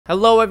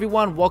Hello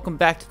everyone, welcome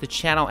back to the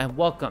channel and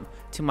welcome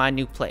to my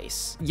new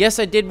place. Yes,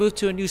 I did move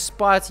to a new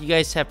spot. You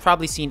guys have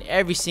probably seen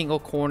every single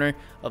corner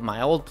of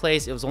my old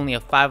place. It was only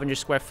a 500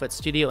 square foot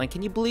studio, and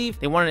can you believe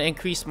they wanted to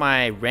increase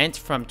my rent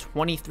from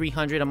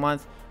 $2,300 a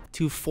month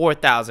to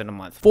 $4,000 a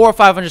month for a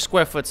 500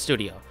 square foot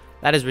studio?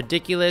 That is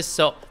ridiculous.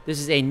 So this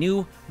is a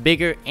new,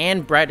 bigger,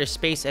 and brighter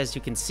space, as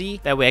you can see.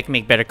 That way I can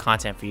make better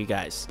content for you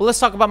guys. But let's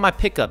talk about my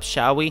pickups,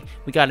 shall we?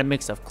 We got a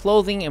mix of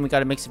clothing and we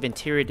got a mix of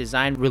interior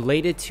design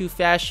related to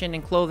fashion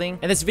and clothing.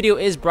 And this video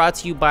is brought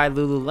to you by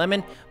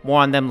Lululemon.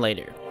 More on them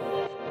later.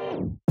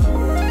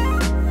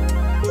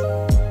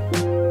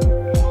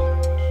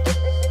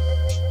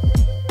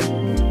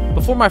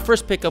 For my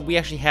first pickup, we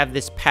actually have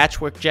this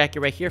patchwork jacket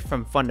right here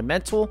from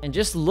Fundamental, and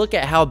just look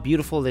at how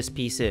beautiful this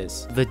piece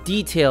is. The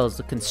details,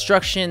 the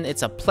construction,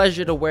 it's a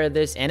pleasure to wear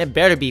this, and it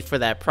better be for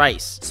that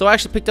price. So I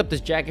actually picked up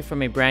this jacket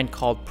from a brand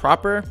called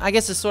Proper. I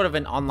guess it's sort of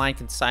an online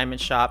consignment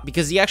shop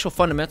because the actual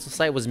Fundamental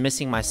site was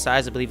missing my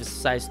size. I believe it's a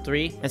size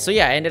 3. And so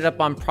yeah, I ended up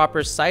on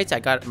Proper's site. I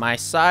got my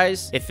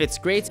size, it fits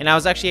great, and I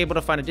was actually able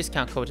to find a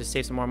discount code to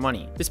save some more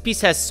money. This piece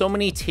has so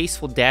many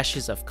tasteful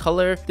dashes of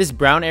color. This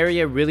brown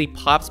area really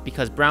pops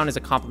because brown is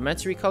a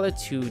complementary color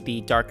to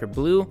the darker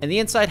blue, and the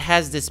inside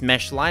has this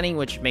mesh lining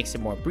which makes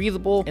it more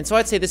breathable, and so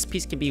I'd say this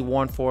piece can be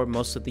worn for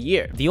most of the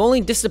year. The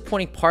only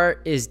disappointing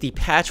part is the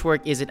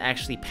patchwork isn't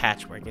actually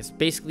patchwork. It's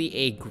basically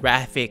a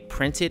graphic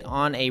printed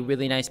on a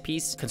really nice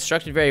piece,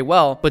 constructed very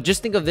well, but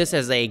just think of this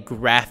as a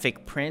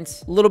graphic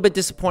print. A little bit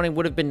disappointing.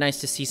 Would have been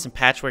nice to see some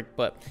patchwork,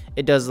 but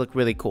it does look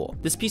really cool.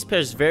 This piece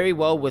pairs very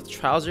well with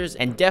trousers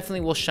and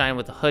definitely will shine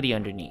with a hoodie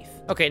underneath.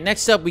 Okay,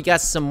 next up we got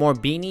some more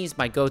beanies.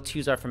 My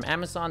go-tos are from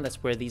Amazon.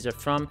 That's where these are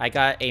from. I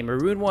got a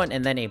maroon one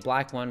and then a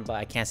black one, but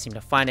I can't seem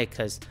to find it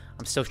because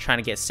I'm still trying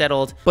to get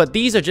settled. But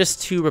these are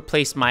just to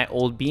replace my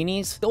old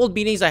beanies. The old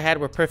beanies I had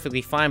were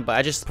perfectly fine, but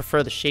I just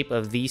prefer the shape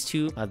of these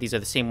two. These are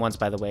the same ones,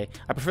 by the way.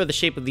 I prefer the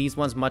shape of these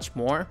ones much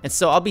more. And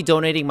so I'll be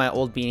donating my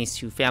old beanies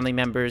to family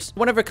members.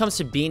 Whenever it comes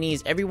to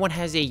beanies, everyone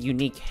has a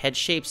unique head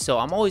shape, so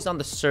I'm always on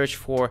the search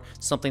for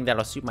something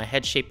that'll suit my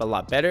head shape a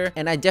lot better.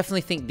 And I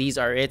definitely think these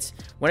are it.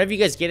 Whenever you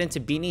guys get into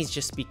beanies,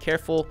 just be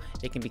careful.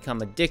 It can become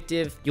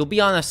addictive. You'll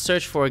be on a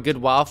search for a good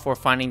while for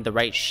finding the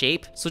right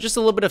shape. So just a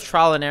little bit of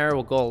trial and error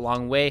will go a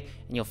long way,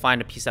 and you'll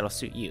find a piece that'll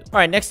suit you. All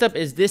right, next up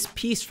is this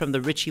piece from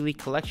the Richie Lee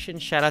collection.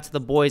 Shout out to the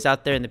boys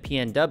out there in the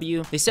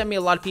PNW. They sent me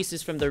a lot of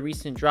pieces from their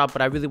recent drop,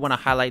 but I really want to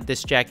highlight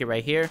this jacket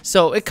right here.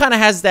 So it kind of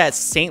has that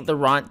Saint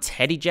Laurent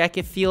teddy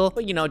jacket feel,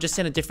 but you know, just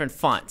in a different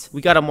font.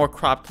 We got a more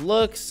cropped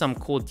look, some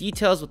cool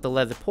details with the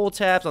leather pull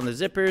tabs on the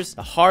zippers,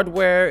 the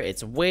hardware,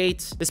 its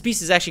weight. This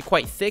piece is actually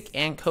quite thick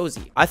and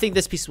cozy. I think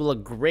this piece will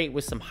look great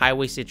with some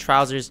high-waisted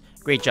trousers.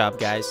 Great job,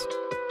 guys.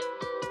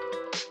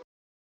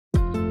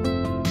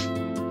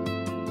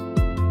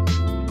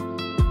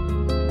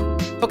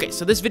 Okay,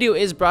 so this video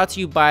is brought to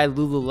you by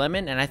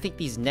Lululemon, and I think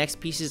these next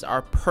pieces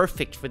are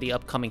perfect for the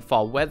upcoming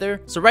fall weather.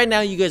 So right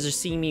now you guys are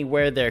seeing me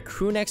wear their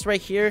crew necks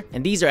right here,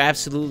 and these are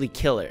absolutely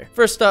killer.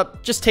 First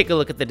up, just take a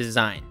look at the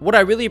design. What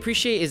I really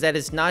appreciate is that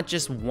it's not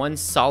just one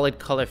solid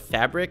color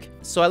fabric.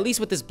 So at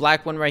least with this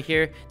black one right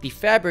here, the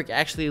fabric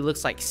actually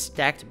looks like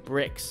stacked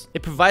bricks.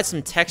 It provides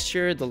some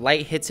texture, the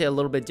light hits it a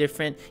little bit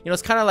different. You know,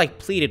 it's kind of like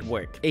pleated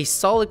work. A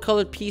solid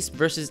colored piece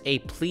versus a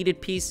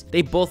pleated piece,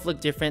 they both look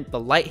different. The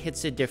light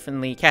hits it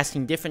differently,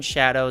 casting different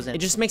shadows, and it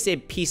just makes a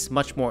piece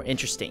much more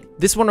interesting.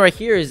 This one right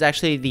here is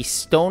actually the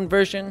stone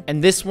version,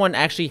 and this one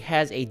actually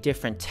has a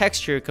different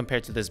texture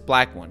compared to this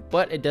black one,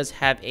 but it does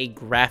have a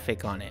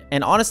graphic on it.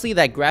 And honestly,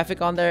 that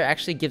graphic on there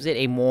actually gives it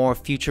a more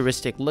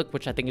futuristic look,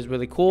 which I think is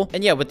really cool.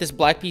 And yeah, with this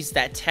black piece,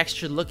 that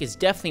textured look is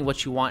definitely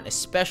what you want,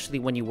 especially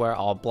when you wear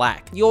all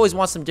black. You always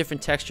want some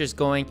different textures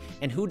going,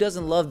 and who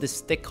doesn't love this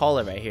thick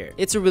collar right here?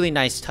 It's a really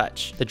nice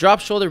touch. The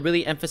drop shoulder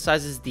really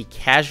emphasizes the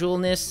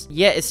casualness,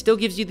 yet it still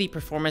gives you the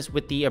performance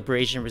with the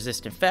abrasion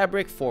resistant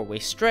fabric, 4-way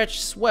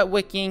stretch, sweat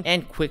wicking,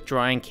 and quick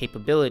drying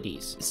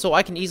capabilities. So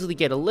I can easily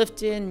get a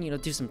lift in, you know,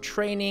 do some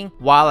training,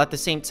 while at the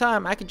same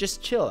time I can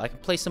just chill. I can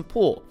play some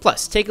pool.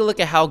 Plus, take a look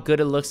at how good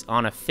it looks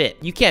on a fit.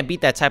 You can't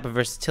beat that type of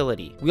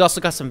versatility. We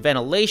also got some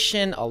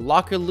ventilation, a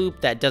locker loop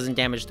that doesn't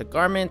damage the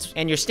garment,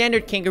 and your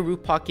standard kangaroo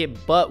pocket,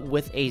 but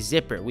with a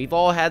zipper. We've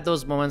all had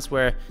those moments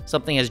where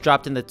something has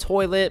dropped in the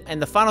toilet.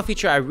 And the final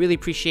feature I really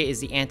appreciate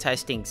is the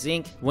anti-stink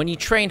zinc. When you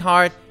train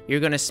hard, you're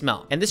gonna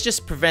smell, and this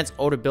just prevents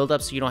odor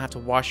buildup, so you don't have to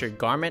wash your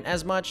garment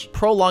as much,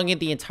 prolonging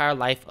the entire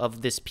life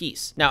of this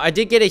piece. Now, I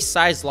did get a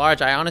size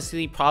large. I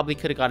honestly probably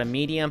could have got a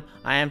medium.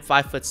 I am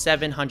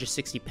 5'7",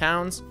 160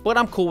 pounds, but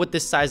I'm cool with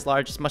this size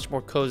large. It's much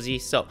more cozy,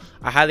 so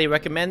I highly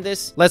recommend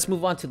this. Let's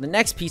move on to the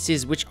next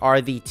pieces, which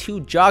are the two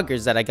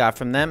joggers that I got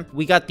from them.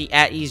 We got the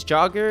At Ease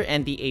jogger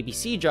and the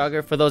ABC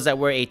jogger for those that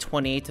wear a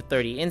 28 to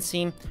 30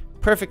 inseam.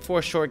 perfect for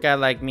a short guy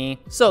like me.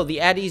 So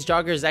the Adi's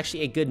jogger is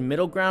actually a good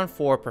middle ground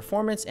for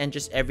performance and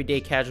just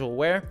everyday casual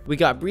wear. We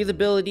got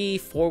breathability,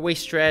 4-way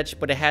stretch,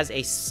 but it has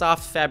a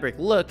soft fabric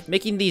look,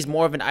 making these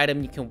more of an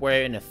item you can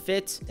wear in a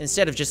fit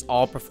instead of just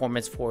all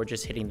performance for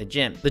just hitting the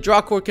gym. The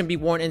draw cord can be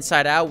worn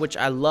inside out, which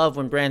I love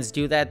when brands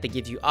do that. They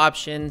give you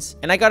options,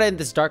 and I got it in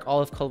this dark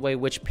olive colorway,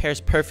 which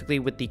pairs perfectly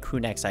with the crew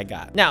necks I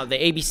got. Now the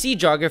ABC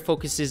jogger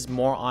focuses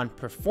more on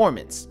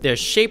performance. There's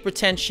shape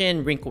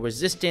retention, wrinkle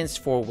resistance,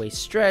 4-way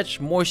stretch,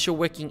 moisture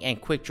wicking, and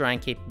quick drying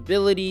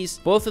capabilities.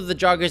 Both of the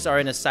joggers are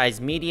in a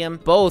size medium.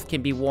 Both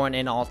can be worn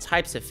in all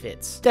types of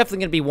fits.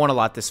 Definitely gonna be worn a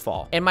lot this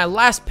fall. And my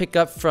last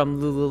pickup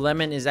from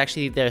Lululemon is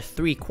actually their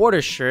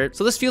 3/4 shirt.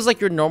 So this feels like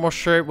your normal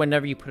shirt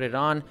whenever you put it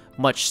on,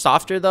 much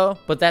softer though,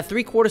 but that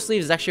 3/4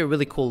 sleeve is actually a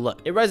really cool look.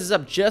 It rises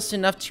up just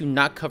enough to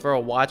not cover a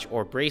watch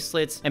or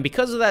bracelets, and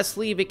because of that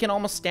sleeve, it can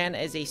almost stand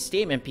as a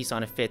statement piece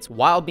on a fit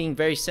while being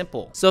very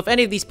simple. So if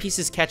any of these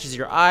pieces catches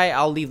your eye,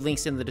 I'll leave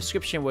links in the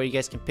description where you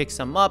guys can pick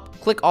some up.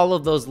 Click all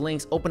of those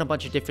links, open a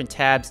bunch of different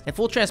tabs, and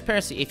full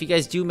transparency, if you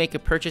guys do make a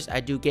purchase, I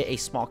do get a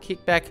small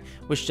kickback,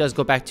 which does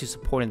go back to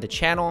supporting the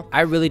channel.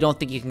 I really don't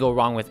think you can go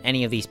wrong with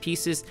any of these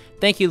pieces.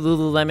 Thank you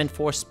Lululemon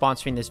for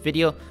sponsoring this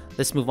video.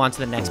 Let's move on to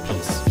the next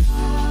piece.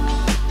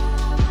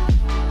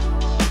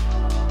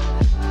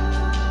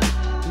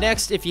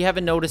 Next, if you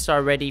haven't noticed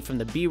already from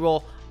the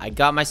B-roll, I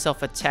got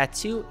myself a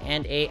tattoo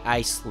and a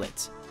eye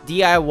slit.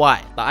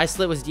 DIY. The eye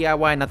slit was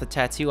DIY, not the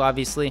tattoo,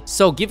 obviously.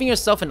 So giving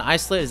yourself an eye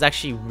slit is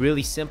actually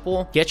really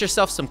simple. Get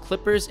yourself some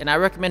clippers, and I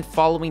recommend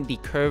following the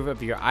curve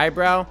of your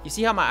eyebrow. You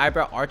see how my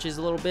eyebrow arches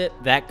a little bit?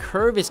 That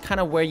curve is kind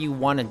of where you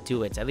want to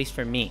do it, at least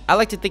for me. I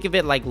like to think of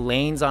it like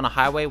lanes on a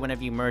highway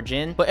whenever you merge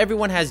in, but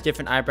everyone has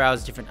different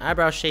eyebrows, different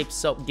eyebrow shapes,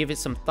 so give it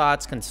some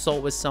thoughts,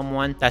 consult with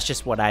someone. That's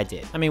just what I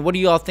did. I mean, what do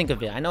you all think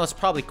of it? I know it's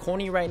probably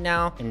corny right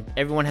now, and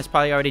everyone has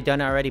probably already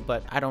done it already,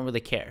 but I don't really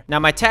care. Now,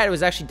 my tattoo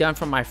was actually done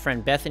from my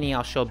friend Bethany.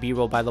 I'll show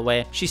B-roll, by the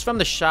way. She's from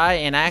the Shy,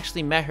 and I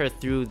actually met her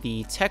through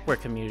the techwear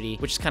community,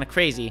 which is kind of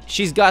crazy.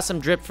 She's got some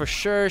drip for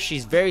sure.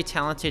 She's very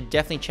talented.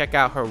 Definitely check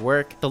out her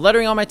work. The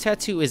lettering on my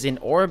tattoo is in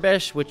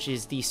Aurebesh, which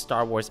is the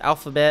Star Wars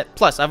alphabet.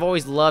 Plus, I've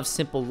always loved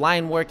simple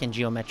line work and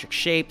geometric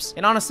shapes,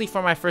 and honestly,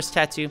 for my first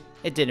tattoo,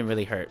 it didn't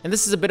really hurt. And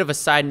this is a bit of a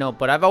side note,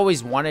 but I've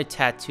always wanted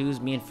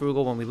tattoos. Me and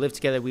Frugal, when we lived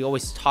together, we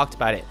always talked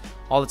about it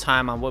all the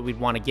time on what we'd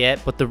want to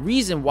get. But the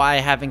reason why I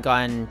haven't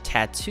gotten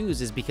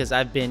tattoos is because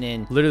I've been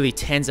in literally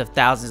tens of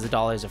thousands of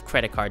dollars of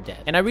credit card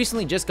debt. And I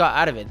recently just got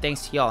out of it,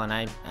 thanks to y'all,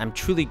 and I'm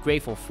truly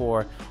grateful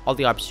for all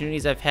the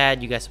opportunities I've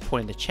had, you guys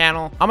supporting the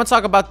channel. I'm gonna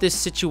talk about this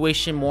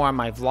situation more on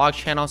my vlog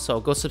channel, so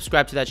go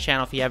subscribe to that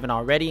channel if you haven't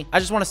already. I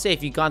just want to say,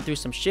 if you've gone through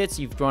some shits,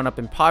 you've grown up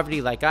in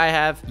poverty like I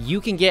have,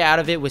 you can get out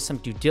of it with some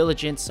due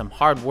diligence, some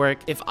hard work.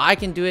 If I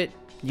can do it,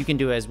 you can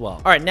do it as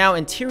well. All right, now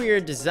interior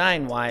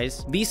design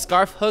wise, these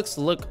scarf hooks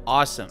look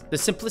awesome. The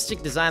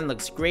simplistic design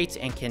looks great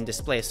and can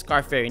display a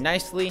scarf very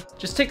nicely.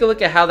 Just take a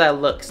look at how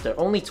that looks. They're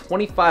only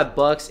 25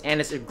 bucks, and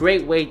it's a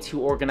great way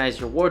to organize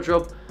your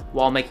wardrobe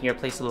while making your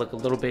place look a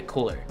little bit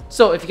cooler.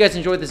 So if you guys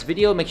enjoyed this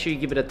video, make sure you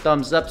give it a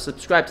thumbs up,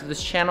 subscribe to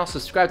this channel,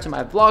 subscribe to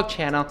my vlog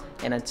channel,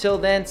 and until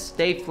then,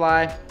 stay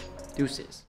fly. Deuces.